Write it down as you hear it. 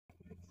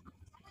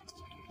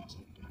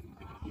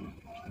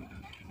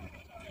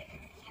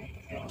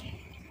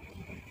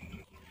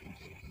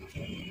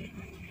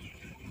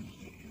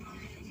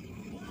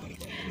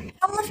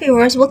Hello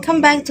viewers, welcome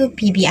back to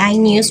PBI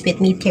News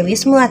with me,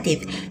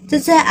 ISMUL.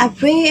 Today I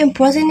bring you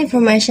important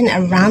information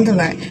around the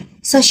world.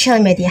 Social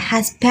media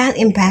has bad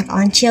impact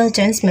on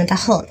children's mental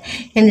health.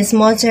 In this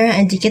modern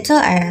and digital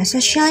era,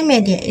 social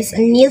media is a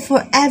need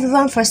for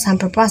everyone for some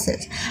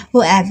purposes.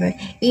 However,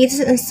 it is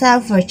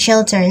unsafe for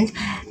children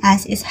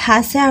as it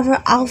has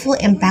several awful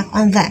impact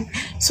on them.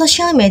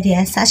 Social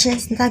media such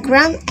as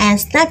Instagram and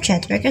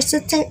Snapchat record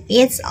certain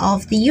age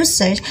of the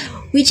users,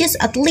 which is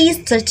at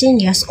least 13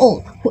 years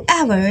old.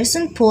 However,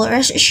 recent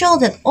polls show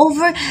that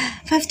over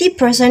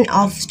 50%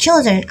 of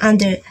children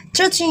under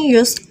 13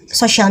 use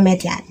social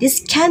media. This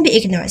can be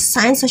ignored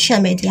since social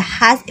media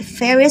has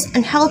various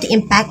unhealthy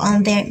impact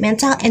on their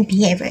mental and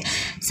behavior,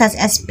 such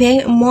as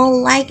being more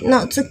likely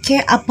not to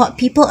care about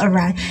people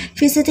around,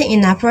 visiting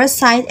inappropriate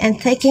sites, and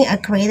taking a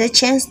greater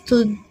chance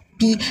to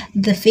be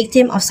the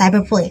victim of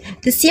cyberbullying.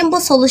 The simple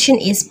solution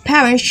is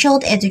parents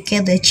should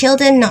educate their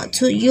children not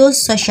to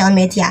use social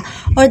media,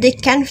 or they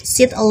can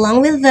sit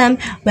along with them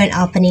when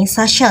opening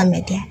social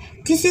media.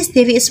 This is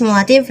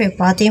ISMUL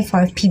reporting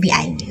for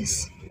PBI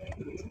News.